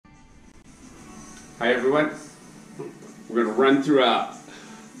Hi everyone. We're going to run through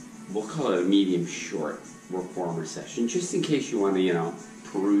we'll call it a medium short reformer session, just in case you want to,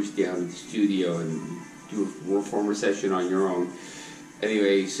 peruse down to the studio and do a reformer session on your own.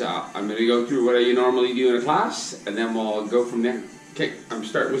 Anyways, I'm going to go through what I normally do in a class, and then we'll go from there. Okay, I'm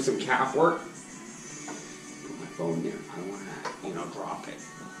starting with some calf work. Put my phone there. I don't want to, drop it.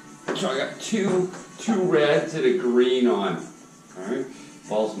 So I got two reds and a green on. Alright,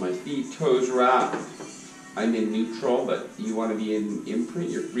 balls of my feet, toes wrapped. I'm in neutral, but you want to be in imprint,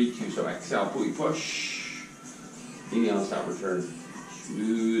 you're free to. So exhale, pulley push. Inhale, stop, return.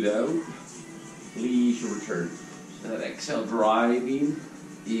 Smooth out. Leisure return. So that exhale driving.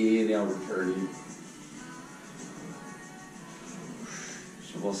 Inhale, returning.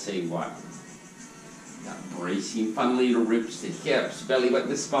 So we'll say what? Got bracing, funnily to ribs to hips, belly button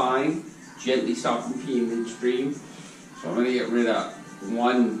to spine. Gently stop from peeing midstream. So I'm going to get rid of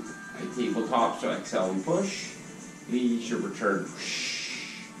one tabletop, so exhale and push. Leisure return.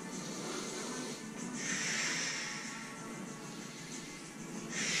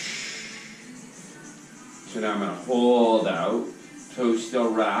 So now I'm going to hold out, toes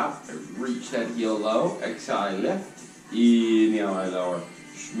still wrapped, reach that heel low, exhale I lift, inhale I lower,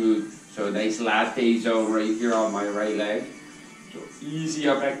 smooth. So a nice latte zone right here on my right leg. So easy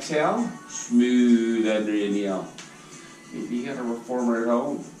up exhale, smooth under inhale. Maybe you got a reformer at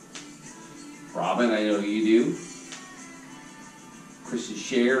home. Robin, I know you do. Chris and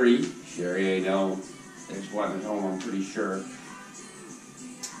Sherry, I know. There's one at home, I'm pretty sure.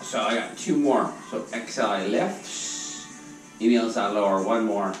 So I got two more. So exhale, I lift. Inhale, I lower. One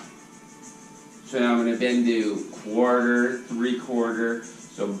more. So now I'm going to bend to quarter, three-quarter.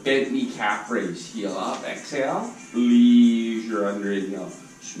 So bent knee calf raise. Heel up, exhale. Leisure under inhale.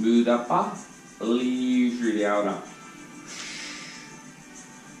 Smooth up. Leisure down up.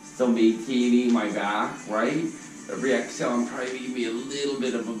 Still maintaining my back, right? Every exhale, I'm trying to give me a little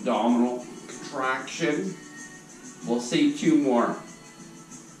bit of abdominal contraction. We'll say two more,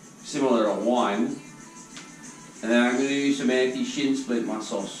 similar to one. And then I'm going to do some anti-shin split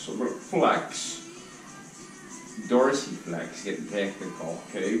muscles. So we're going to flex, dorsiflex, getting technical,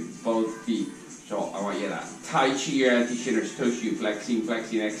 okay? Both feet. So I want you to Tai Chi your anti-shinners, toe shoe, flexing,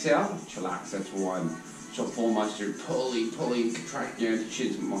 exhale, chillax, that's one. So full mustard, pulling, contracting your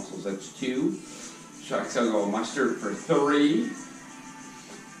anti-shin muscles, that's two. So exhale, go mustard for three.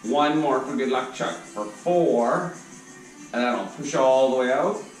 One more for good luck, Chuck, for four. And then I'll push all the way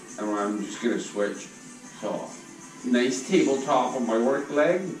out, and I'm just going to switch. So nice tabletop on my work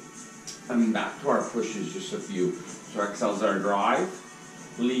leg, and back to our pushes, just a few. So exhale's our drive.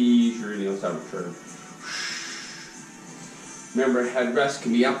 Leisure, inhale's our return. Remember, headrest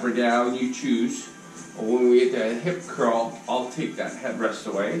can be up or down, you choose. But when we get to a hip curl, I'll take that headrest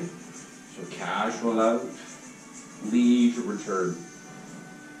away. So casual out, leisure return.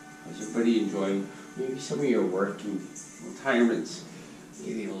 Is everybody enjoying? Maybe some of you are working. Retirement's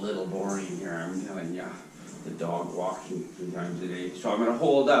getting a little boring here, I'm telling you. The dog walking 3 times a day. So I'm going to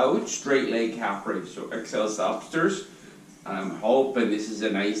hold out, straight leg calf raise. So exhale, upstairs. And I'm hoping this is a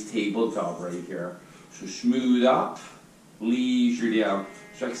nice tabletop right here. So smooth up, leisure down.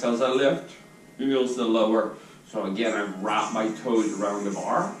 So exhale, I lift. Inhale's the lower. So again, I've wrapped my toes around the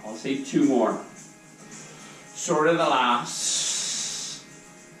bar. I'll say two more. Sort of the last.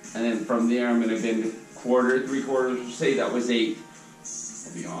 And then from there, I'm going to bend quarter, three-quarters. We'll say that was 8.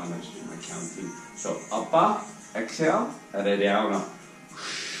 I'll be honest with my counting. So up, exhale, and then down, up.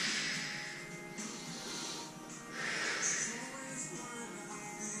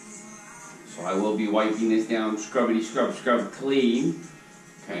 So I will be wiping this down, scrubbity, scrub clean.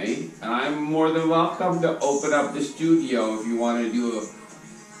 Okay, and I'm more than welcome to open up the studio if you want to do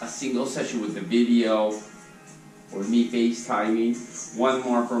a single session with the video or me FaceTiming. One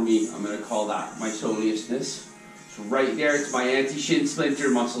more for me, I'm going to call that my soliousness. So right there, it's my anti-shin splinter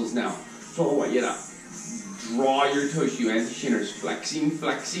muscles now. So I want you to draw your toe shoe, anti-shinners,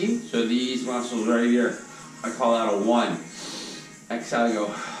 flexing. So these muscles right here, I call that a 1. Exhale,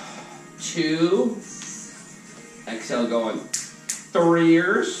 go 2. Exhale, going 3.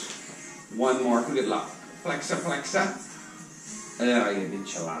 One more for good luck. Flexa. And then I get to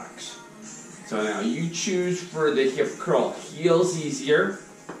chillax. So now you choose for the hip curl. Heels easier.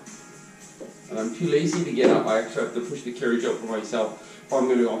 And I'm too lazy to get up. I actually have to push the carriage out for myself. If I'm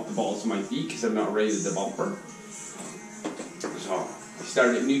going to go off the balls of my feet because I'm not raised the bumper. So I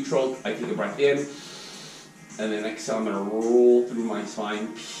start at neutral. I take a breath in. And then exhale, I'm going to roll through my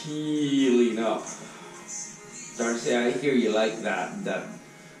spine, peeling up. Darcy, I hear you like that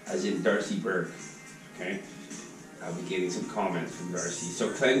as in Darcy Bird. Okay? I'll be getting some comments from Darcy.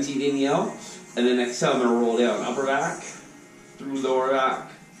 So cleansing inhale, and then exhale, I'm going to roll down upper back, through lower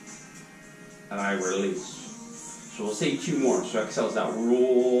back, and I release. So we'll say 2 more. So exhale is that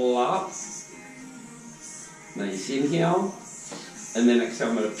roll up, nice inhale, and then exhale,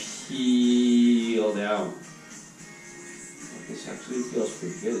 I'm going to peel down. This actually feels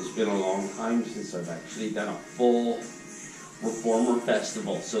pretty good. It's been a long time since I've actually done a full Reformer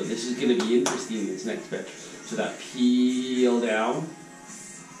festival. So this is going to be interesting, this next bit. So that peel down.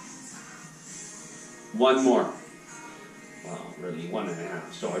 1 more. Well, really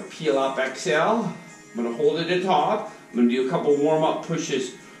 1.5. So I peel up, exhale. I'm going to hold it at top. I'm going to do a couple warm-up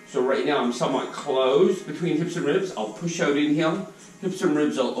pushes. So right now I'm somewhat closed between hips and ribs. I'll push out, inhale. Hips and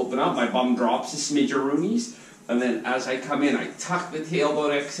ribs will open up. My bum drops a smidgeroonies. And then as I come in, I tuck the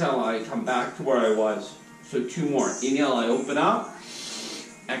tailbone, exhale, I come back to where I was. So 2 more. Inhale, I open up.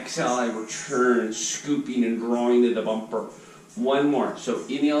 Exhale, I return, scooping and drawing to the bumper. 1 more. So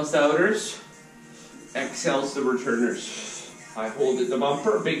inhale's the outers. Exhale's the returners. I hold at the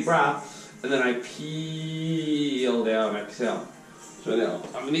bumper, big breath, and then I peel down, exhale. So now,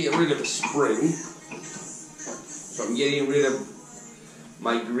 I'm going to get rid of the spring. So I'm getting rid of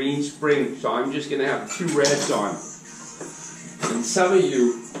my green spring. So I'm just going to have 2 reds on. And some of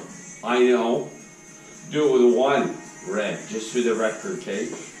you, I know, do it with 1 red, just for the record, okay?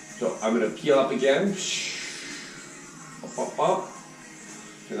 So I'm going to peel up again. Up, up, up.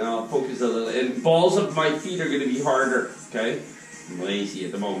 And now I'll focus a little. And balls of my feet are going to be harder, okay? I'm lazy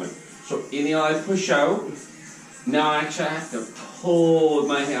at the moment. So inhale, I push out. Now actually I have to pull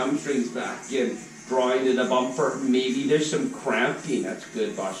my hamstrings back in, drawing to the bumper. Maybe there's some cramping. That's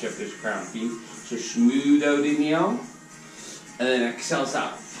good, Bosch, if there's cramping. So smooth out, inhale. And then exhale,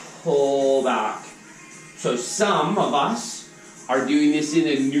 that pull back. So some of us are doing this in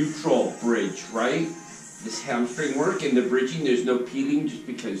a neutral bridge, right? This hamstring work and the bridging, there's no peeling just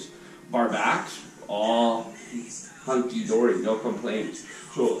because bar backs, all hunky-dory, no complaints.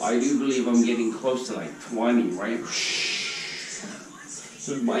 So I do believe I'm getting close to like 20, right?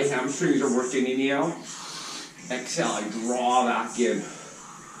 So my hamstrings are working, inhale. Exhale, I draw back in.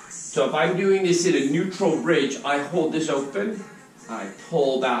 So if I'm doing this in a neutral bridge, I hold this open. I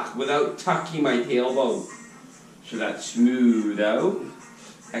pull back without tucking my tailbone. So that's smooth out.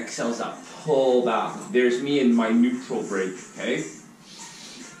 Exhale's up, pull back. There's me in my neutral bridge, okay?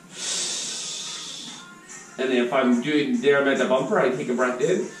 And then if I'm doing there, I'm at the bumper, I take a breath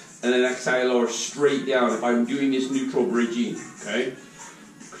in, and then exhale, lower straight down. If I'm doing this neutral bridging, okay?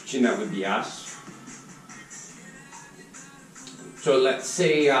 Chin that with the ass. So let's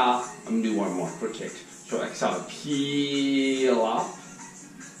say, I'm going to do 1 more, quick kick. So exhale, peel up.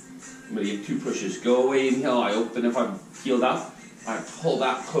 I'm going to give 2 pushes. Go away, inhale, I open if I'm peeled up. I pull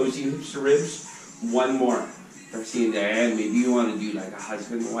back, closing hips to ribs. 1 more. Darcy in the end, maybe you want to do like a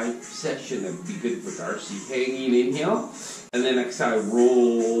husband-wife session. That would be good for Darcy. Hanging, inhale. And then exhale,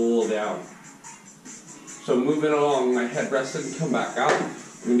 roll down. So moving along, my head rest doesn't come back up.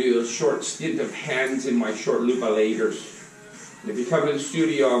 I'm going to do a short stint of hands in my short lupalators. And if you come to the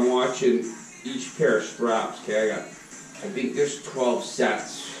studio, I'm watching each pair of straps. Okay, I think there's 12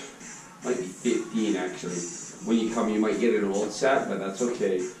 sets. Might be 15 actually. When you come, you might get an old set, but that's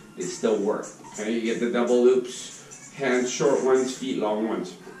okay. They still work. Okay, you get the double loops, hands short ones, feet long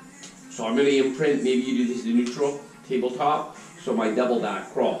ones. So I'm going to imprint. Maybe you do this in neutral, tabletop. So my double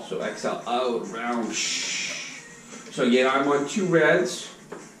back crawl. So exhale out, round. So again, I'm on 2 reds,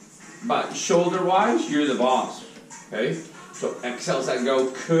 but shoulder-wise, you're the boss. Okay. So exhales that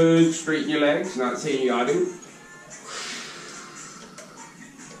go, could straighten your legs, not saying you got to.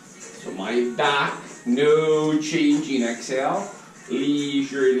 So my back, no changing, exhale,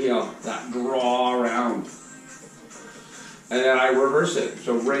 leisure inhale, that draw around. And then I reverse it,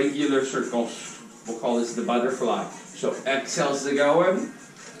 so regular circles, we'll call this the butterfly. So exhales the going,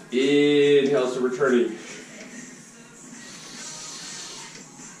 inhales the returning.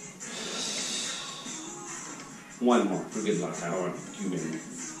 One more for good luck. I don't want too many.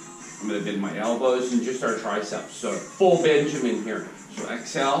 I'm going to bend my elbows and just our triceps. So full Benjamin here. So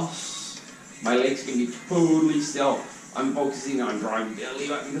exhale. My legs can be totally still. I'm focusing on drawing belly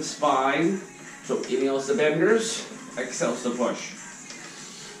button to spine. So inhales the benders. Exhales the push.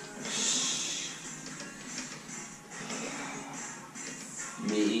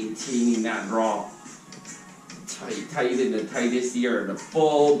 Maintaining that draw. Tight in the tightest ear, the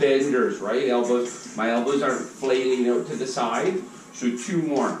full benders, right? Elbows, my elbows aren't flailing out to the side. So 2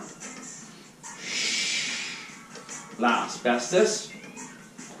 more. Last, bestest.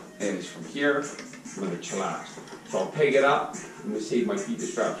 And it's from here, I'm going to chillax. So I'll peg it up. I'm going to save my feet to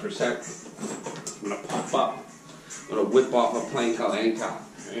straps for a sec. I'm going to pop up. gonna whip off a plank alenka.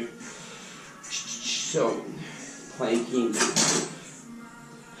 Okay? So, planking,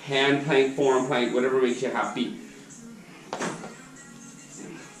 hand plank, forearm plank, whatever makes you happy.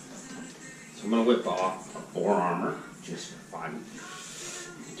 So I'm gonna whip off a forearmer just for fun.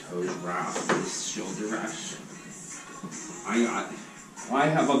 Toes wrap, this shoulder rest. I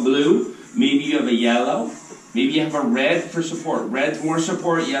have a blue, maybe you have a yellow, maybe you have a red for support. Red's more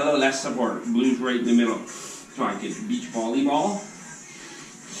support, yellow less support. Blue's right in the middle. So I could beach volleyball.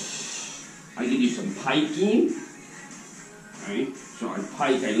 I could do some piking. Right? So I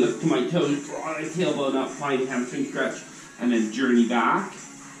pike, I look to my toes, draw my tailbone up, find hamstring stretch, and then journey back.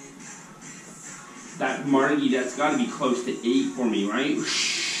 That Margie, that's got to be close to 8 for me, right?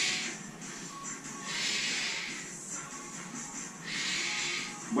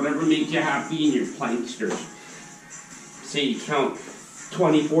 Whatever makes you happy in your planksters. Say you count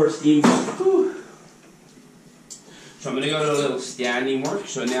 24 steam. So I'm going to go to a little standing work.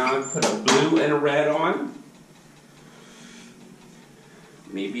 So now I've put a blue and a red on.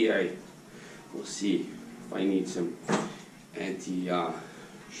 Maybe we'll see if I need some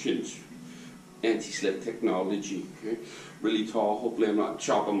anti-slip technology. Okay? Really tall. Hopefully I'm not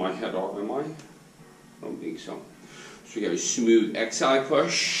chopping my head off, am I? I don't think so. So we got a smooth exhale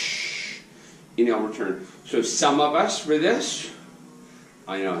push, inhale return. So some of us for this,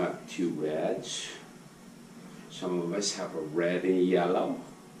 I now have 2 reds. Some of us have a red and a yellow.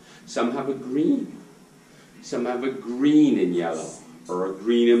 Some have a green. Some have a green and yellow, or a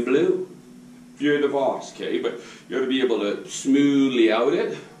green and blue. You're the boss, okay? But you got to be able to smoothly out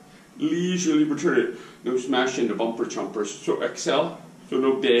it, leisurely return it. No smash into bumper chumpers. So exhale, so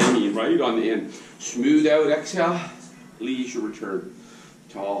no banging, right, on the end. Smooth out, exhale. Leisure return.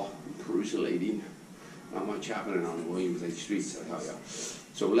 Tall, perusalating. Not much happening on the Williams Lake streets, I tell you.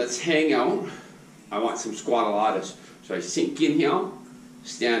 So let's hang out. I want some squat-a-latas. So I sink inhale,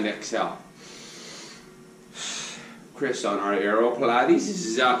 stand exhale. Chris, on our aero Pilates, this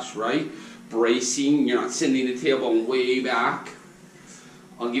is us, right? Bracing, you're not sending the tailbone way back.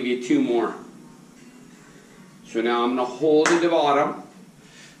 I'll give you 2 more. So now I'm going to hold at the bottom.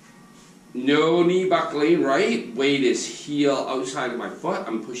 No knee buckling, right? Weight is heel outside of my foot.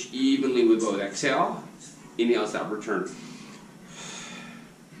 I'm push evenly with both. Exhale. Inhale, stop, return.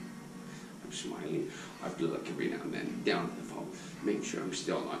 I'm smiling. I have to look every now and then down at the phone. Make sure I'm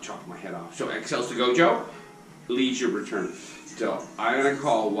still not chopping my head off. So exhales to go, Joe. Leisure return. So I'm going to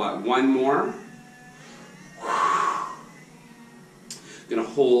call what? 1 more. Going to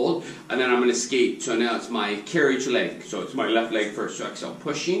hold, and then I'm going to skate. So now it's my carriage leg. So it's my left leg first. So exhale,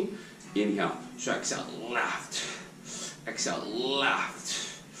 pushing. Inhale. So exhale, left. Exhale, left.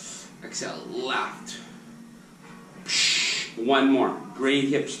 Exhale, left. 1 more.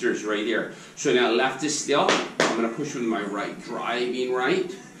 Great hipsters right here. So now left is still. I'm going to push with my right. Driving right.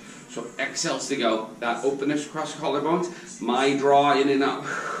 So exhales to go. That openness across the collarbones. My draw in and up.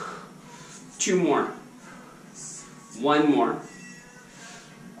 2 more. 1 more.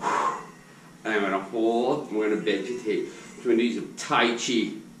 And I'm going to hold. I'm going to vegetate. So we're going to use Tai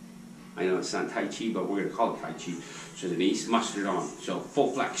Chi. I know it's not Tai Chi, but we're going to call it Tai Chi. So the knees mustered on. So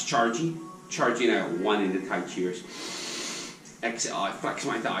full flex charging. Charging out 1 into Tai Chiers. Exhale, I flex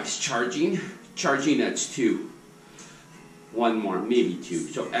my thighs. Charging. Charging, that's 2. 1 more, maybe 2.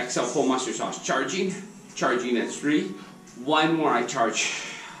 So exhale, full mustard sauce. Charging. Charging, that's 3. 1 more, I charge.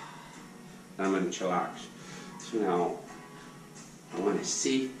 And I'm going to chillax. So now, I want to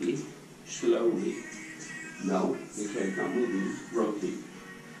safely, slowly, no, okay, not moving, rotate.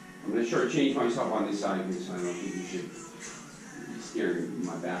 I'm going to shortchange myself on this side because I don't think you should be staring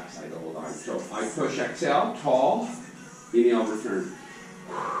my backside all the time. So I push, exhale, tall, inhale, return.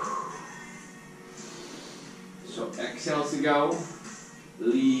 So exhales to go,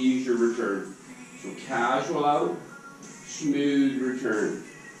 leisure return. So casual out, smooth return.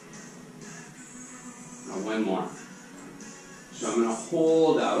 Now 1 more. So I'm going to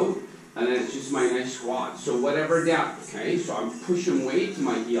hold out, and then it's just my nice squat. So whatever depth, okay? So I'm pushing weight to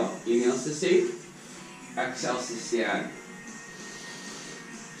my heel. Inhales to sink, exhales to stand.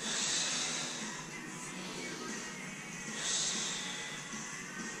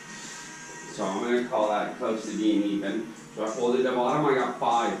 So I'm going to call that close to being even. So I hold at the bottom, I got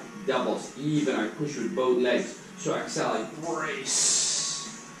 5 doubles, even. I push with both legs. So exhale, I brace.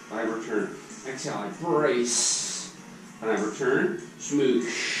 I return. Exhale, I brace. And I return. Smooth.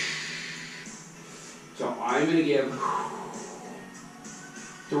 So I'm going to give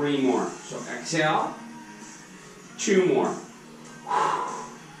 3 more. So exhale. 2 more.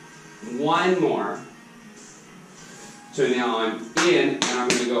 1 more. So now I'm in, and I'm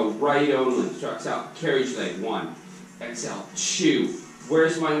going to go right only. So exhale, carriage leg, 1. exhale, 2.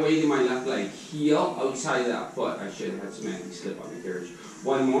 Where's my weight in my left leg? Heel outside of that foot. I should have had some anti-slip on the carriage.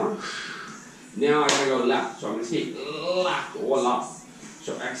 One more. Now I gotta go left. So I'm gonna take left or left.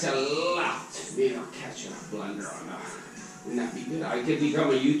 So exhale left. Maybe I'll catch a blunder on that. Wouldn't that be good? I could become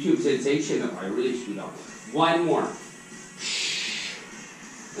a YouTube sensation if I really screwed up. One more.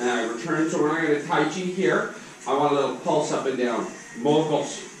 And I return. So we're not gonna Tai Chi here. I want a little pulse up and down.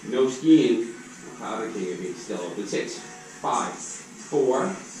 Moguls. No skiing. How the king of me still open. 6, 5, 4,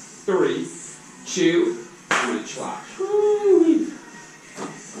 3, 2. I'm gonna slash.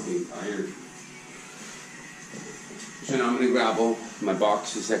 I'm being tired. So now I'm gonna grab my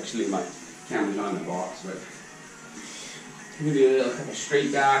box. It's actually my camera's on the box, but I'm gonna do a couple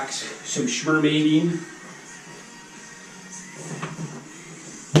straight backs, some schmermating.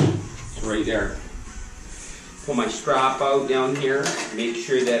 It's right there. Pull my strap out down here. Make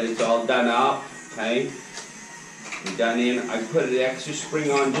sure that it's all done up. Okay. I'm done in. I put an extra spring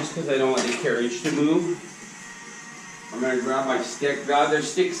on just because I don't want the carriage to move. I'm going to grab my stick. God,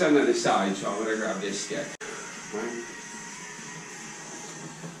 there's sticks on the other side, so I'm going to grab this stick. Right.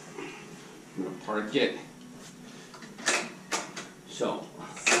 I'm going to park it. So,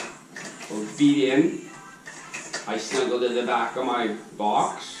 both feet in. I snuggle to the back of my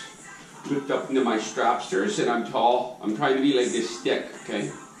box. Lift up into my strapsters, and I'm tall. I'm trying to be like this stick,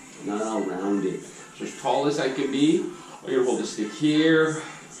 okay? Not all rounded. So as tall as I can be. I'm going to hold the stick here,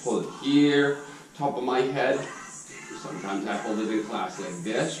 hold it here, top of my head. Sometimes I hold it in class like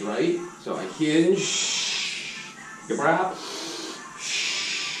this, right? So I hinge, take a breath.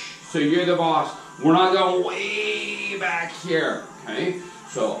 So you're the boss. We're not going way back here, okay?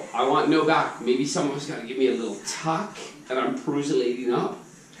 So I want no back. Maybe someone's got to give me a little tuck, and I'm peruselating up.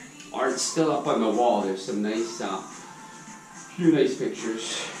 Or it's still up on the wall. There's some nice, few nice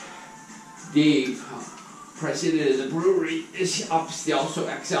pictures. Dave, president of the brewery, is up still, so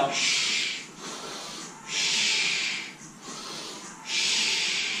exhale.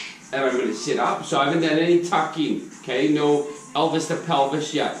 And I'm going to sit up. So I haven't done any tucking, okay? No Elvis to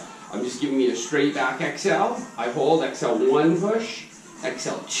pelvis yet. I'm just giving me a straight back exhale. I hold, exhale 1 push,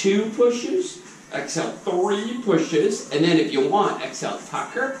 exhale 2 pushes, exhale 3 pushes, and then if you want, exhale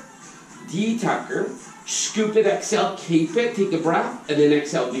tucker, de-tucker, scoop it, exhale, cape it, take a breath, and then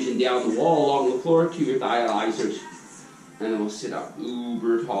exhale, vision down the wall, along the floor to your dialyzers. And then we'll sit up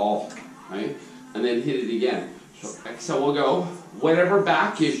uber tall, right? And then hit it again. So exhale, we'll go. Whatever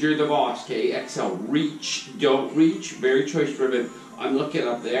back is, you're the boss, okay? Exhale, reach, don't reach, very choice driven. I'm looking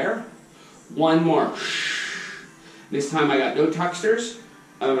up there. 1 more. This time I got no tucksters.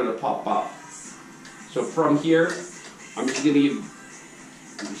 I'm gonna pop up. So from here, I'm just gonna give,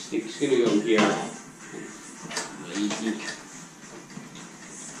 the stick's gonna go here. Lazy.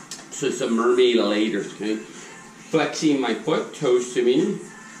 So it's a mermaid later, okay? Flexing my foot, toes to me.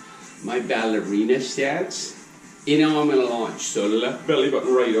 My ballerina stance. You know I'm gonna launch. So left belly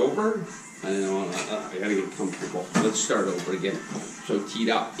button right over. And then I gotta get comfortable. Let's start over again. So teed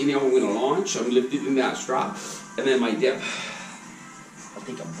up. You know I'm gonna launch. I'm lifted in that strap. And then my dip. I'll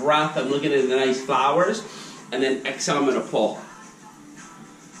take a breath. I'm looking at the nice flowers. And then exhale, I'm gonna pull.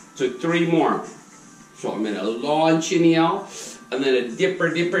 So 3 more. So I'm gonna launch, inhale. And then a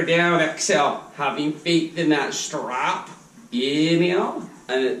dipper down, exhale. Having faith in that strap. Inhale.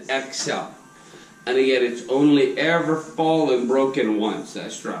 And then exhale. And again, it's only ever fallen broken once,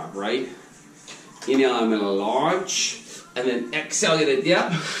 that strap, right? Inhale, I'm gonna launch. And then exhale, get a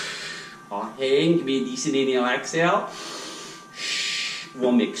dip. I'll hang, give me a decent inhale, exhale.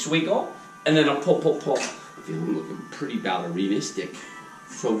 We'll make swiggle. And then I'll pull. I feel I'm looking pretty ballerinistic.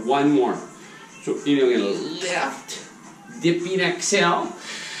 So 1 more. So inhale, I'm gonna lift. Dipping exhale.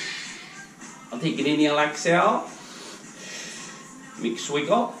 I'll take an inhale, exhale. Make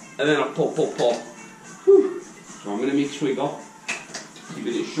swiggle. And then I'll pull. Whew. So I'm gonna make swiggle. Keep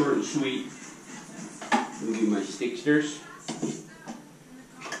it short and sweet. I'm gonna do my sticksters.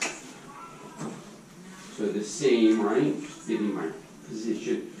 So the same, right? Just getting my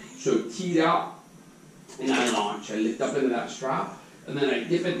position. So teed up, and I launch. I lift up into that strap, and then I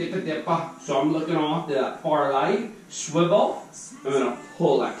dip it. So I'm looking off to that far light. Swivel. I'm gonna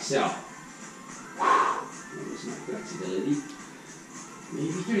pull, exhale. There's my flexibility.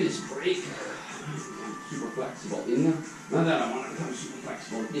 Maybe through this break, I'm super flexible in there. Now that I want to become super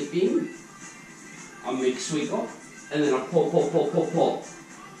flexible, dipping, I'll make swiggle, and then I'll pull.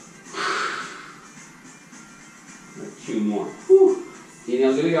 2 more. Whew.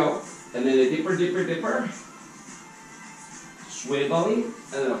 Inhale, gonna go, and then a dipper. Swiveling,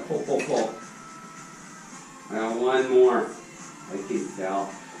 and then I'll pull. Now 1 more. I can tell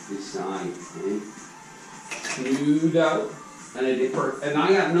this side, okay? smooth out, and a dipper. And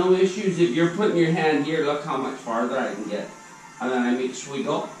I got no issues if you're putting your hand here. Look how much farther I can get. And then I make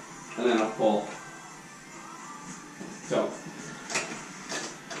swiggle, and then I pull. So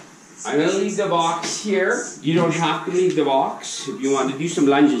I'm going to leave the box here. You don't have to leave the box if you want to do some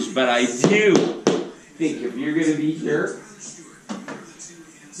lunges, but I do think if you're going to be here,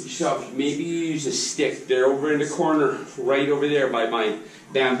 yourself, maybe you use a stick. They're over in the corner, right over there by my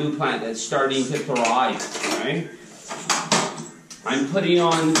bamboo plant that's starting to thrive. Right? I'm putting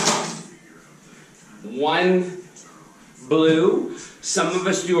on one blue. Some of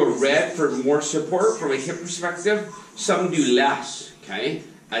us do a red for more support from a hip perspective. Some do less, okay?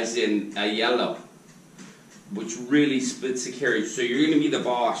 As in a yellow, which really splits the carriage. So you're going to be the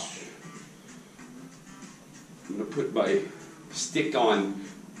boss. I'm going to put my stick on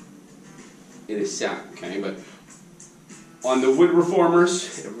in a sec, okay? But on the wood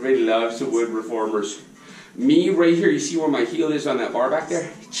reformers, everybody loves the wood reformers. Me right here, you see where my heel is on that bar back there?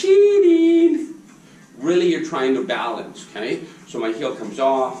 Cheating! Really, you're trying to balance, okay? So my heel comes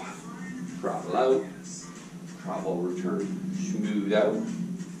off, travel out, travel, return, smooth out,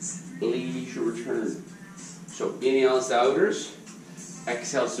 leisure, return. So inhales the outers,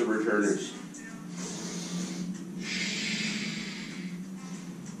 exhales the returners.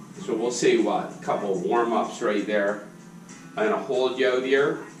 So we'll say what? A couple of warm-ups right there. I'm going to hold you out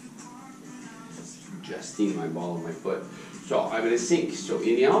here. Adjusting my ball of my foot. So I'm going to sink. So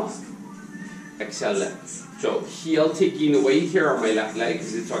inhale, exhale, lift. So heel taking the weight here on my left leg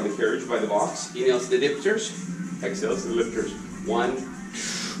because it's on the carriage by the box. Inhales the dipsters, exhales the lifters. One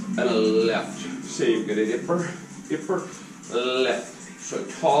and a lift. Same. Good dipper, dipper, lift. So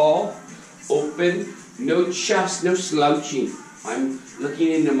tall, open, no chest, no slouching. I'm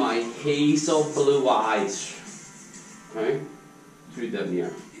looking into my hazel blue eyes. Okay? Through the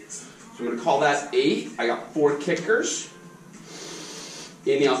mirror. So I'm going to call that 8. I got 4 kickers.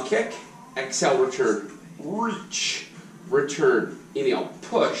 Inhale, kick. Exhale, return. Reach. Return. Inhale,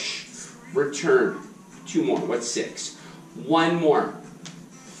 push. Return. 2 more. What's 6? 1 more.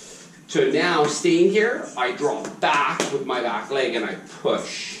 So now, staying here, I draw back with my back leg and I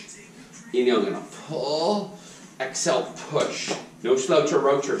push. Inhale, I'm going to pull. Exhale, push. No slouch or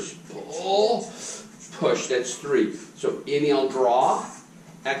roachers. Pull, push. That's 3. So inhale, draw.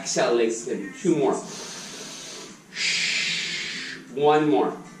 Exhale, lengthen. 2 more. 1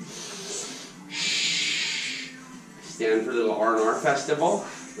 more. Stand for a little R&R festival.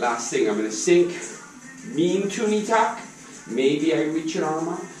 Last thing, I'm going to sink. Mean toonie tuck. Maybe I reach an arm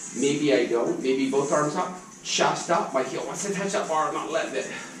up. Maybe I don't. Maybe both arms up. Chest up. My heel wants to touch that bar. I'm not letting it.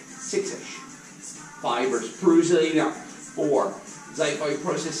 6-ish. 5ers, cruising up. 4, xiphoid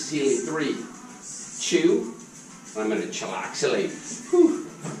process ceiling. 3, 2, I'm going to chillaxolate. Whew.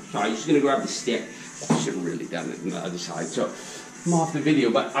 So I'm just going to grab the stick. I should have really done it on the other side. So I'm off the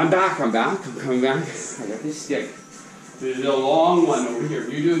video, but I'm back, I'm coming back. I got this stick. There's a long one over here. If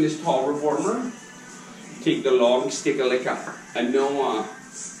you're doing this tall reformer, take the long stick of liquor and no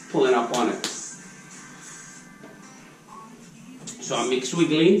pulling up on it. So I'm mixed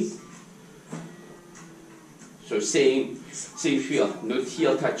wiggling. So same feel, no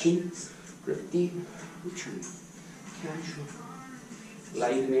heel touching, drifting, return, casual,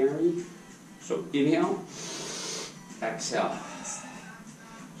 light and airy. So inhale, exhale, so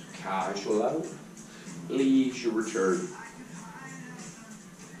casual out, leisure return.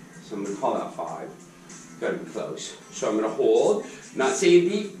 So I'm going to call that 5, got to be close. So I'm going to hold, not saying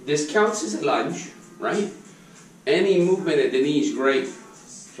deep, this counts as a lunge, right? Any movement at the knee is great.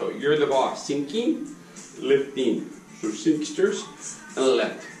 So you're the boss, sinking, lifting. So sinksters and a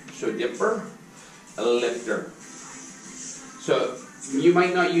lift. So dipper, a lifter. So you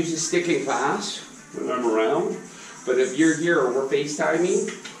might not use a stick in class when I'm around, but if you're here or we're FaceTiming,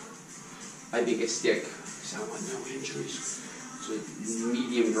 I think a stick. So I want no injuries. So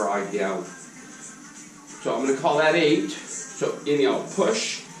medium drive down. So I'm going to call that 8. So inhale,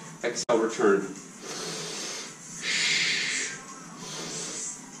 push, exhale, return.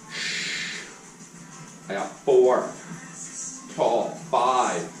 I got 4, tall,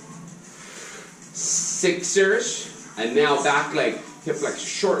 5, 6ers, and now back leg, hip flex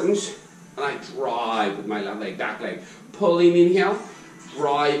shortens, and I drive with my left leg, back leg, pulling inhale,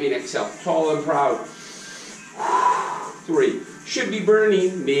 driving exhale, tall and proud. 3, should be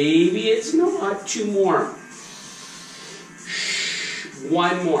burning, maybe it's not. 2 more,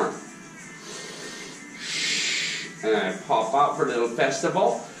 1 more, and I pop out for a little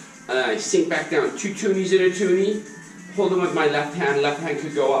festival. And then I sink back down, 2 toonies in a toonie, hold them with my left hand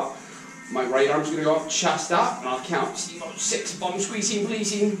could go up. My right arm's going to go up, chest up, and I'll count. See about 6, bum squeezing,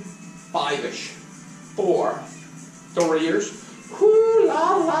 pleasing, 5-ish. 4, 3 years. Whoo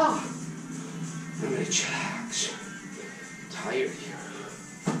la la. I'm gonna chillax. Tired here.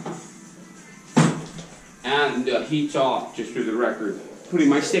 And heat's off, just for the record. Putting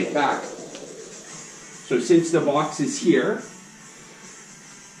my stick back. So since the box is here,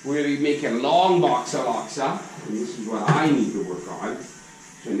 we're going to be making a long box of laksa. And this is what I need to work on.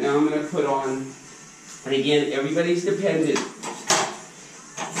 So now I'm going to put on, and again, everybody's dependent.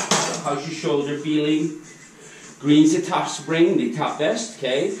 So how's your shoulder feeling? Green's a tough spring, the toughest,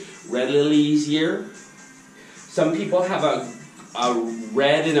 okay? Red a little easier. Some people have a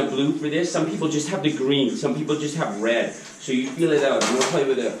red and a blue for this. Some people just have the green. Some people just have red. So you feel it out. I'm going to play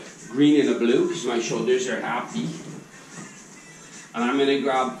with a green and a blue because my shoulders are happy. And I'm going to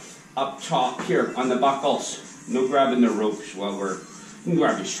grab up top here on the buckles. No grabbing the ropes while you can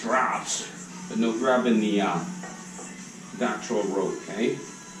grab the straps, but no grabbing the actual rope, okay?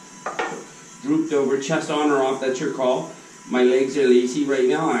 Drooped over, chest on or off, that's your call. My legs are lazy right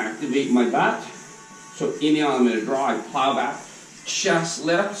now. I activate my butt. So inhale, I'm going to draw, I plow back. Chest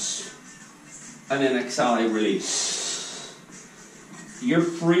lifts, and then exhale, I release. You're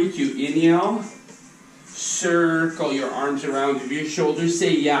free to inhale, circle your arms around your shoulders,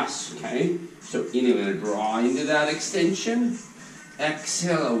 say yes, okay? So inhale, I'm going to draw into that extension,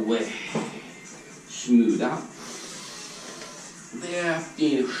 exhale away, smooth out,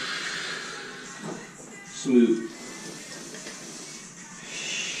 lifting, smooth.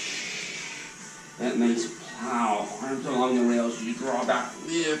 That nice plow, arms along the rails, you draw back,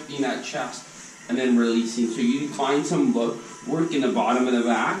 lifting that chest, and then releasing. So you find some work in the bottom of the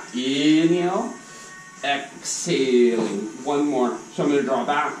back. Inhale, exhaling. One more. So I'm going to draw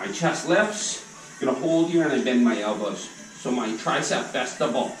back, my chest lifts, I'm going to hold here and I bend my elbows. So my tricep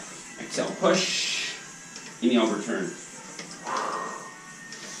vestibule. Exhale, push, inhale, return.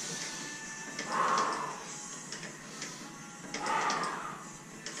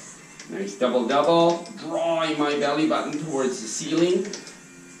 Nice double, drawing my belly button towards the ceiling.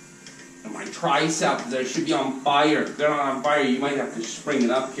 And my triceps, they should be on fire. If they're not on fire, you might have to spring it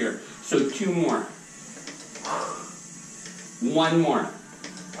up here. So 2 more. 1 more.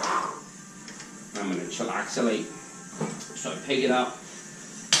 I'm going to chillaxolate. So I pick it up.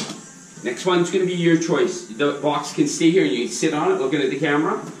 Next one's going to be your choice. The box can stay here and you can sit on it looking at the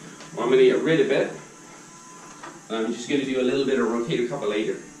camera. Or I'm going to get rid of it. And I'm just going to do a little bit of rotate a couple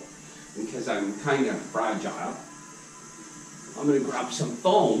later. Because I'm kind of fragile, I'm going to grab some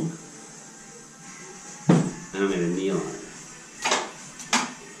foam and I'm going to kneel on it.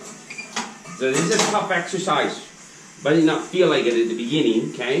 So this is a tough exercise, but it did not feel like it at the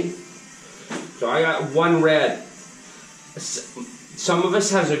beginning, okay? So I got 1 red. Some of us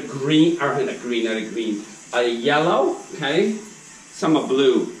has a green, or not a green, a yellow, okay? Some a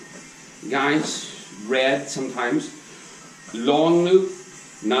blue. Guys, red sometimes. Long loop.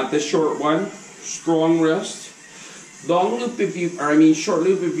 Not the short one. Strong wrist. Long loop if you, short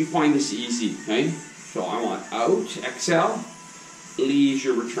loop if you find this easy, okay? So I want out, exhale, leaves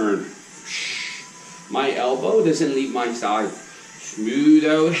your return. My elbow doesn't leave my side. Smooth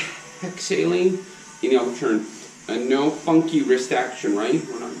out, exhaling, inhale, return. And no funky wrist action, right?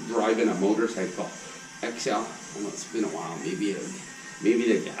 We're not driving a motorcycle. Exhale. Well, it's been a while. Maybe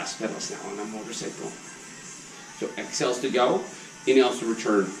the gas pedal's now on a motorcycle. So exhales to go. Inhales to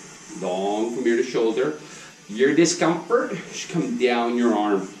return. Long from ear to shoulder. Your discomfort should come down your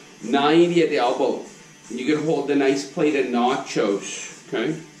arm. 90 at the elbow. And you can hold the nice plate of nachos,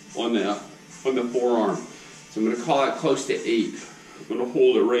 okay, on the forearm. So I'm going to call that close to 8. I'm going to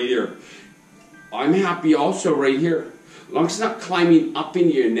hold it right here. I'm happy also right here. As long as it's not climbing up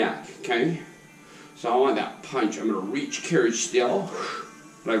into your neck, okay? So I want that punch. I'm going to reach, carry still,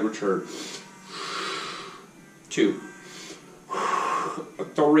 but I return. 2.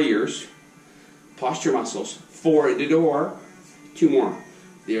 3 ears. Posture muscles. 4 at the door. 2 more.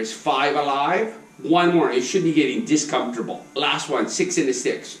 There's 5 alive. 1 more. It should be getting discomfortable. Last one. 6 in the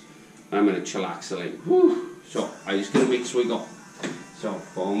sticks. I'm going to chillaxolate. Whew. So I'm just going to make swiggle. So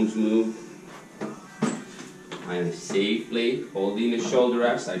foams move. I'm safely holding the shoulder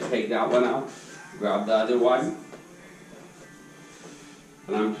rest. I take that one out. Grab the other one.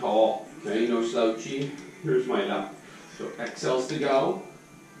 And I'm tall. Okay, no slouchy. Here's my left. So exhales to go.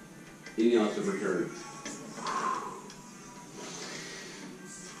 Inhales to return.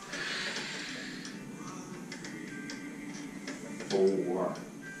 4.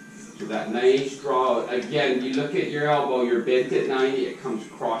 So that nice draw. Again, you look at your elbow, you're bent at 90, it comes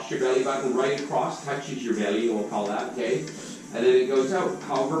across your belly button, right across, touches your belly, we'll call that, okay? And then it goes out,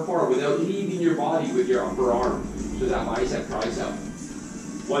 hover forward, without leaving your body with your upper arm. So that bicep,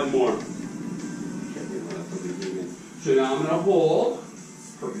 tricep. 1 more. So now I'm going to hold,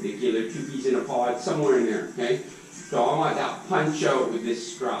 perpendicular, 2 peas in a pod, somewhere in there, okay? So I want that punch out with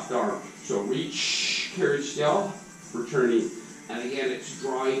this strapped arm. So reach, carry still, returning. And again, it's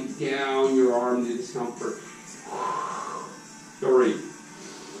drawing down your arm to discomfort. 3.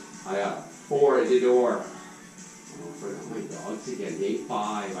 I got 4 at the door. Oh, I forgot my dogs again.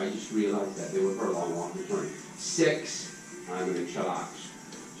 5. I just realized that they were for a long walk this morning. 6. I'm going to chillax.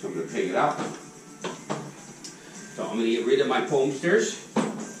 So I'm going to pick it up. So I'm going to get rid of my posters.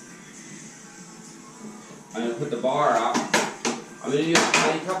 I'm going to put the bar up. I'm going to do a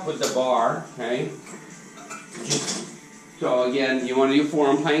plank up with the bar, okay? So again, you want to do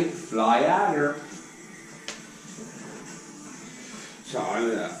forearm plank, fly at her. So I'm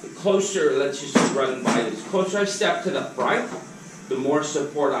going to, closer, let's just run by this. Closer I step to the front, the more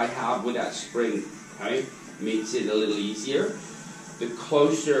support I have with that spring, okay? Makes it a little easier. The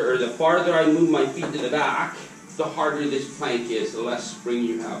closer, or the farther I move my feet to the back, the harder this plank is, the less spring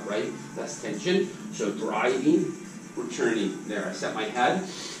you have, right? Less tension. So driving, returning. There, I set my head.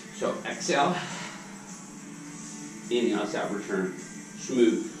 So exhale. Inhale, set, return.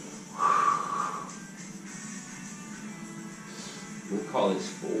 Smooth. I'm going to call this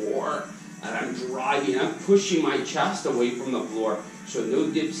 4. And I'm driving, I'm pushing my chest away from the floor. So no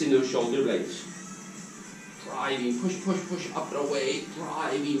dips in those shoulder blades. Driving, push, push, push, up and away.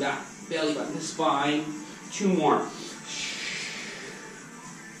 Driving back, belly button, the spine. 2 more.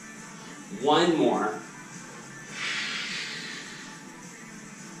 1 more.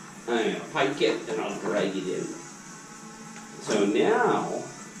 I'm going to pike it and I'll drag it in. So now,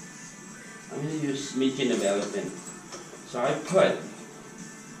 I'm going to do a smidgen of elephant. So I put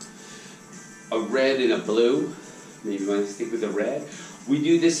a red and a blue. Maybe you want to stick with the red. We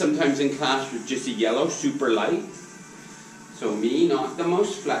do this sometimes in class with just a yellow, super light. So me, not the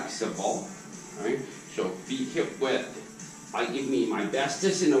most flexible. Right? So feet hip width. I give me my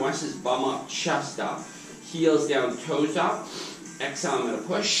bestest in the West is bum up, chest up, heels down, toes up. Exhale, I'm going to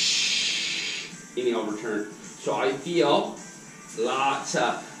push. Inhale, return. So I feel lots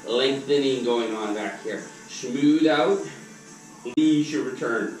of lengthening going on back here. Smooth out, leisure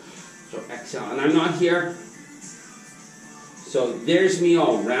return. So exhale, and I'm not here. So there's me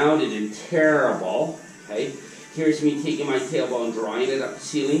all rounded and terrible. Okay, here's me taking my tailbone, drawing it up the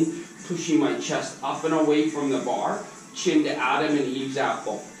ceiling. Pushing my chest up and away from the bar, chin to Adam and Eve's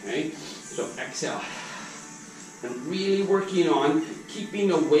apple, okay? So exhale. I'm really working on keeping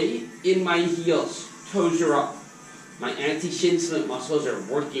the weight in my heels. Toes are up. My anti-shin splint muscles are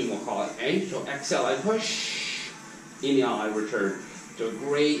working, we'll call it, okay? So exhale, I push. Inhale, I return. So a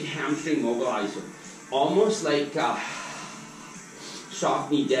great hamstring mobilizer. Almost like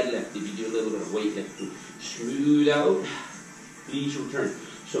soft knee deadlift if you do a little bit of weightlifting. Smooth out, please return.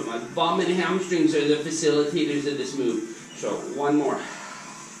 So my bum and hamstrings are the facilitators of this move. So 1 more.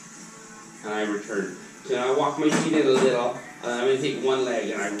 And I return. So now I walk my feet in a little. And I'm going to take 1 leg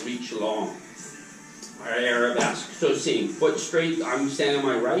and I reach long. Arabesque. So same. Foot straight. I'm standing on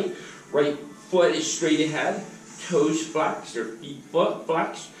my right. Right foot is straight ahead. Toes flexed or feet foot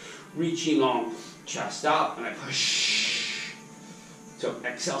flexed. Reaching long. Chest up and I push. So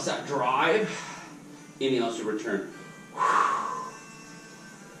exhale, that drive. Inhale to return.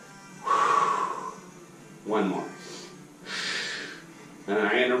 1 more. And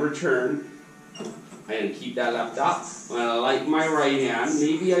I'm going to return. I'm going to keep that left up. I'm going to light my right hand.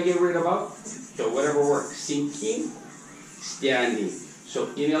 Maybe I get rid of up. So whatever works. Sinking, standing. So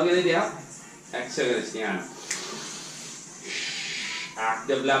inhale, going to dip. Exhale, going to stand.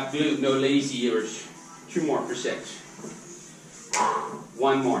 Active left glute, no lazy ears. 2 more for 6.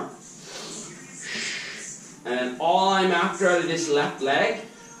 1 more. And then all I'm after out of this left leg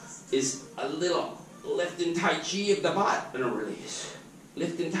is a little lift and tai chi of the butt and a release.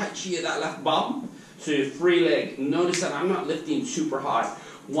 Lift and tai chi of that left bum. So your free leg. Notice that I'm not lifting super high.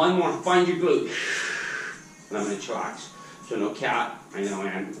 1 more. Find your glute. And I'm going to chillax. So no cat. I know,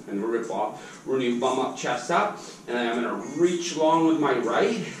 and rip off. We're going to bum up, chest up. And then I'm going to reach long with my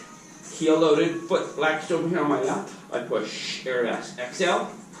right. Heel loaded. Foot flexed over here on my left. I push. Arabesque.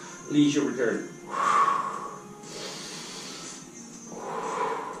 Exhale. Leisure return.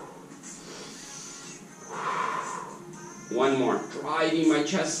 1 more. Driving my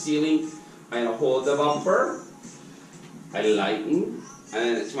chest ceiling. I'm going to hold the bumper. I lighten. And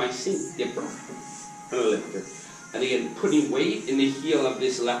then it's my sink dipper. And a lifter. And again, putting weight in the heel of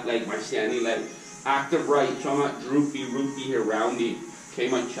this left leg, my standing leg. Active right, so I'm not droopy, roopy here, rounding. Okay,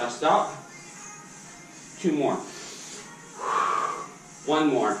 my chest up. 2 more. 1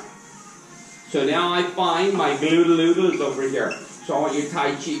 more. So now I find my glute is over here. So I want your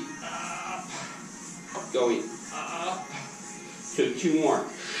Tai Chi up, going up, So 2 more.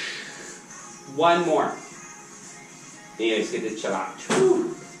 1 more. And you guys get to chill out.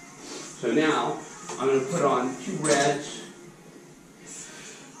 So now, I'm going to put on 2 reds.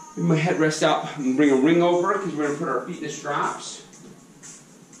 Bring my headrest up and bring a ring over because we're going to put our feet in the straps.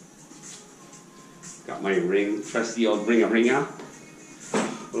 Got my ring, trusty old ring-a-ringer.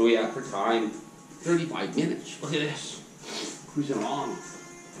 What do we have for time? 35 minutes. Look at this. Cruising along.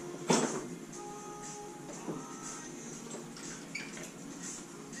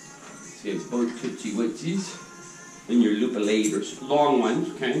 See, it's both Tootsie Wootsies and your Lupilators. Long ones,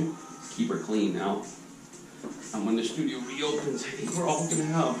 okay? Keep her clean now. And when the studio reopens, I think we're all going to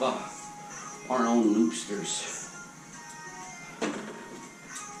have our own loopsters.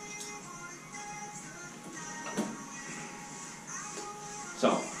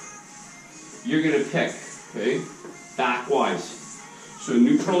 So, you're going to pick, okay, backwise. So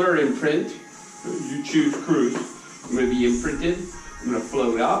neutral or imprint, you choose cruise. I'm going to be imprinted. I'm going to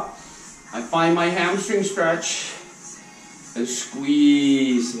float up. I find my hamstring stretch and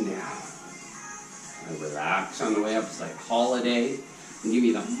squeeze down. I relax on the way up. It's like holiday. And give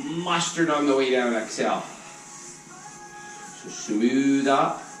me the mustard on the way down. Exhale. So smooth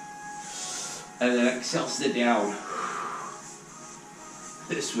up. And then exhale, sit down.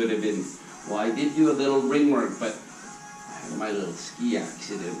 This would have been, well, I did do a little ring work, but I had my little ski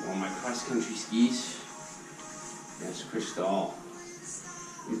accident on my cross-country skis. Yes, Crystal.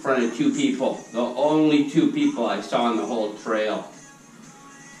 In front of 2 people. The only 2 people I saw on the whole trail.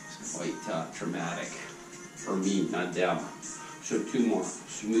 It's quite traumatic for me, not them. So 2 more.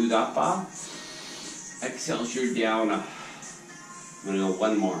 Smooth up. Exhale, you're down. I'm going to go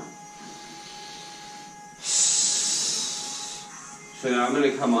 1 more. So now I'm going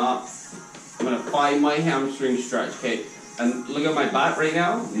to come up. I'm going to find my hamstring stretch. Okay, and look at my butt right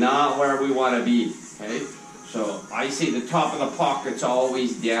now. Not where we want to be. Okay, so I say the top of the pocket's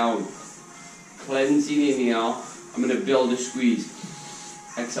always down. Cleansing inhale. I'm going to build a squeeze.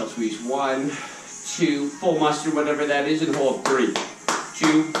 Exhale, squeeze. 1, 2, full mustard, whatever that is, and hold 3,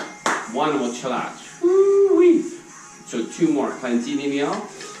 2, 1, and we'll chill out. Woo-wee. So 2 more. Cleansing inhale.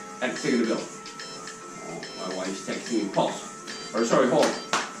 Exhale to build. Oh, my wife's texting me. Pulse. Or sorry, hold.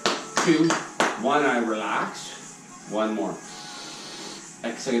 2, 1, I relax. 1 more.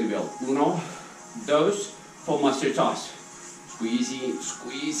 Exhale to build. 1, 2, full mustard toss. Squeezy,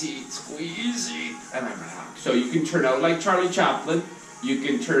 squeezy, squeezy, and I relax. So you can turn out like Charlie Chaplin. You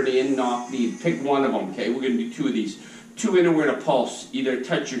can turn in, knock, knee. Pick one of them, okay? We're going to do 2 of these. 2 in and we're going to pulse. Either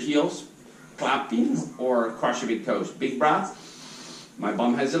touch your heels, clapping, or cross your big toes. Big breath. My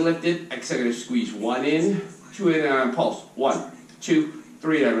bum hasn't lifted. Exhale, I'm going to squeeze. 1 in, 2 in, and pulse. 1, 2,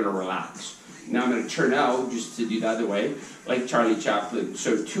 3, and I'm going to relax. Now I'm going to turn out, just to do the other way, like Charlie Chaplin.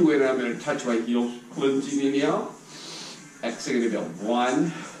 So 2 in, I'm going to touch my heels, cleansing inhale. Exhale to build.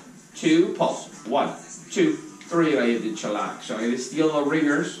 1, 2, pulse. 1, 2, 3, and I hit the chillax. So I'm going to steal the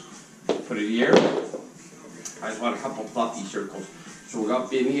ringers, put it here. I just want a couple fluffy circles. So we're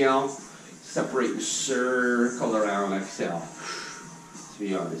up, inhale, separate and circle around, exhale. To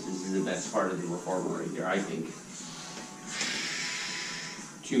be honest, this is the best part of the reformer right here, I think.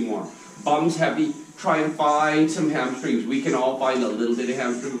 2 more. Bum's heavy. Try and find some hamstrings. We can all find a little bit of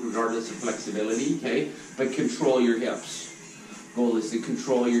hamstrings regardless of flexibility, okay? But control your hips. Goal is to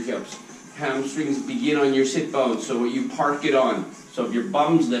control your hips. Hamstrings begin on your sit bones, so you park it on. So if your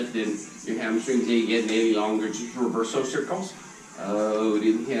bum's lifted, your hamstrings ain't getting any longer. Just reverse those circles. Out,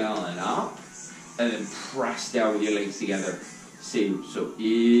 inhale, and up. And then press down with your legs together. Same. So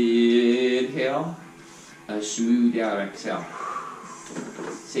inhale, and smooth out, exhale.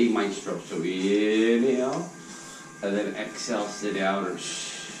 Same maestro. So inhale, and then exhale, sit down, or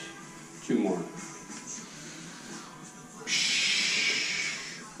 2 more.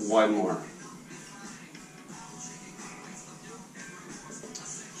 1 more.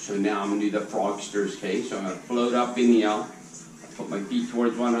 So now I'm going to do the frogsters, okay? So I'm going to float up, inhale. I put my feet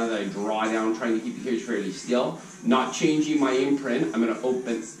towards one another. I draw down, trying to keep the carriage fairly still. Not changing my imprint. I'm going to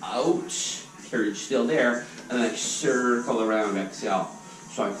open out. Carriage still there. And then I circle around, exhale.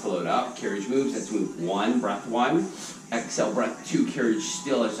 So I float up, carriage moves. Let's move 1, breath 1. Exhale, breath 2, carriage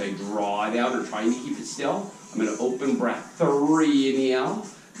still as I draw down or trying to keep it still. I'm going to open, breath 3, inhale.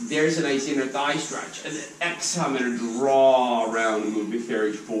 There's a nice inner thigh stretch. And then exhale, I'm going to draw around and move the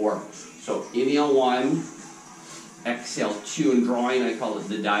carriage 4. So inhale 1, exhale 2, and drawing, I call it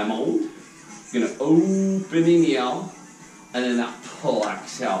the diamond. Going to open, inhale, and then that pull,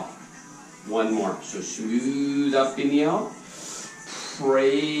 exhale. 1 more. So smooth up, inhale.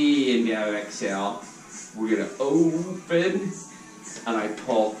 Pray and down, exhale. We're going to open, and I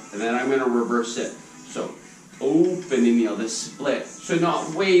pull, and then I'm going to reverse it. So open inhale, the split. So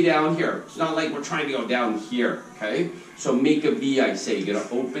not way down here. It's not like we're trying to go down here, okay? So make a V, I say. You're gonna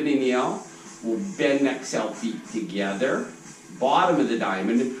open inhale. We'll bend, exhale, feet together. Bottom of the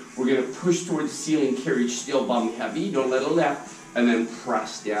diamond. We're gonna push towards the ceiling, carriage still, bum heavy. Don't let it lift. And then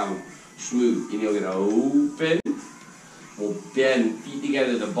press down, smooth. Inhale, gonna open. We'll bend, feet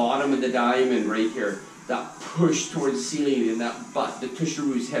together, the bottom of the diamond right here. That push towards the ceiling and that butt, the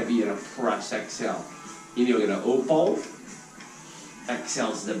tusharoo is heavy, and a press, exhale. Inhale, gonna opal.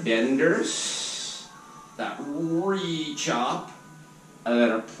 Exhales the benders. That reach up. And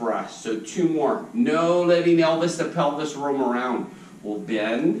then a press. So 2 more. No letting Elvis the pelvis roam around. We'll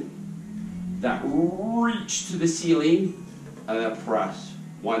bend. That reach to the ceiling. And then press.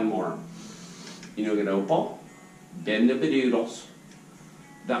 1 more. Inhale, gonna opal. Bend the doodles.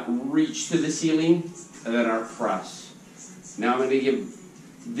 That reach to the ceiling. And then our press. Now I'm going to give,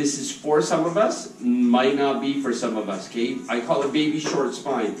 this is for some of us, might not be for some of us, okay? I call it baby short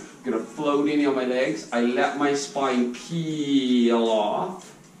spine. I'm going to float in on my legs. I let my spine peel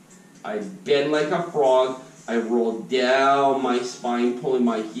off. I bend like a frog. I roll down my spine, pulling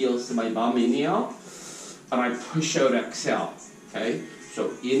my heels to my bum, inhale. And I push out, exhale, okay?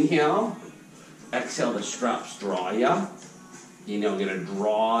 So inhale, exhale, the straps draw ya. Inhale, I'm going to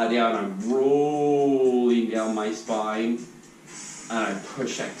draw down. I'm rolling down my spine. And I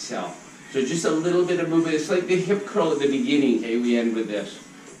push, exhale. So just a little bit of movement. It's like the hip curl at the beginning, okay? We end with this.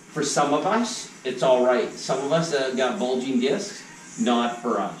 For some of us, it's all right. Some of us got bulging discs. Not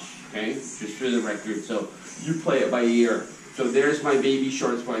for us, okay? Just for the record. So you play it by ear. So there's my baby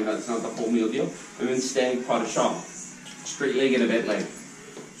short spine. That's not the full meal deal. And then stag pas de chambre. Straight leg and a bent leg.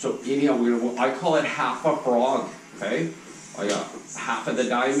 So inhale, I call it half a frog, okay? I got half of the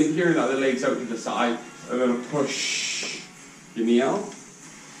diamond here, and other legs out to the side. And then a push. Inhale.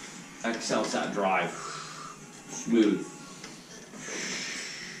 Exhale, that drive. Smooth.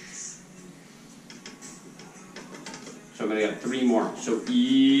 So I'm going to get 3 more. So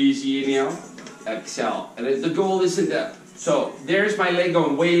easy inhale. Exhale. And the goal isn't that. So there's my leg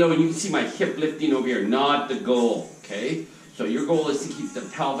going way low, and you can see my hip lifting over here. Not the goal, okay? So your goal is to keep the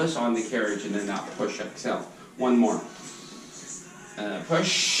pelvis on the carriage, and then that push, exhale. 1 more.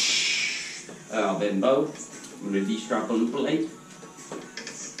 Push. I'll bend both. I'm going to de-strap a loop leg.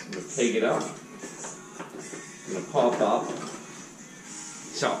 I'm going to take it up. I'm going to pop up.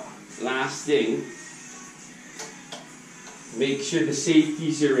 So, last thing. Make sure the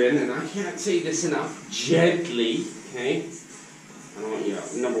safeties are in, and I can't say this enough. Gently, okay? I don't want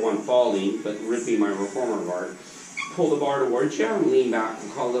you, number 1, falling, but ripping my reformer bar. Pull the bar towards you and lean back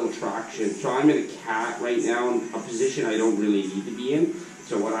and call a little traction. So I'm in a cat right now, in a position I don't really need to be in.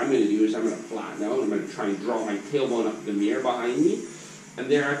 So what I'm going to do is I'm going to flatten out. I'm going to try and draw my tailbone up the mirror behind me. And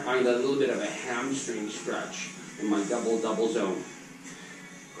there I find a little bit of a hamstring stretch in my double zone.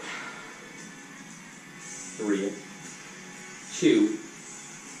 3, 2,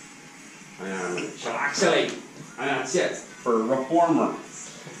 and I'm going to chillaxate. And that's it for a reformer.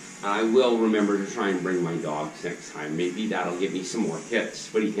 I will remember to try and bring my dogs next time. Maybe that'll give me some more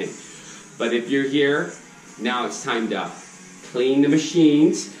hits. What do you think? But if you're here, now it's time to clean the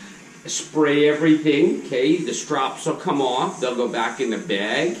machines, spray everything, okay? The straps will come off. They'll go back in the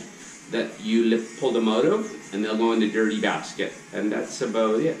bag that you pull them out of, and they'll go in the dirty basket. And that's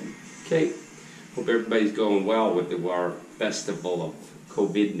about it, okay? Hope everybody's going well with our festival of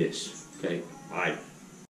COVIDness, okay? Bye.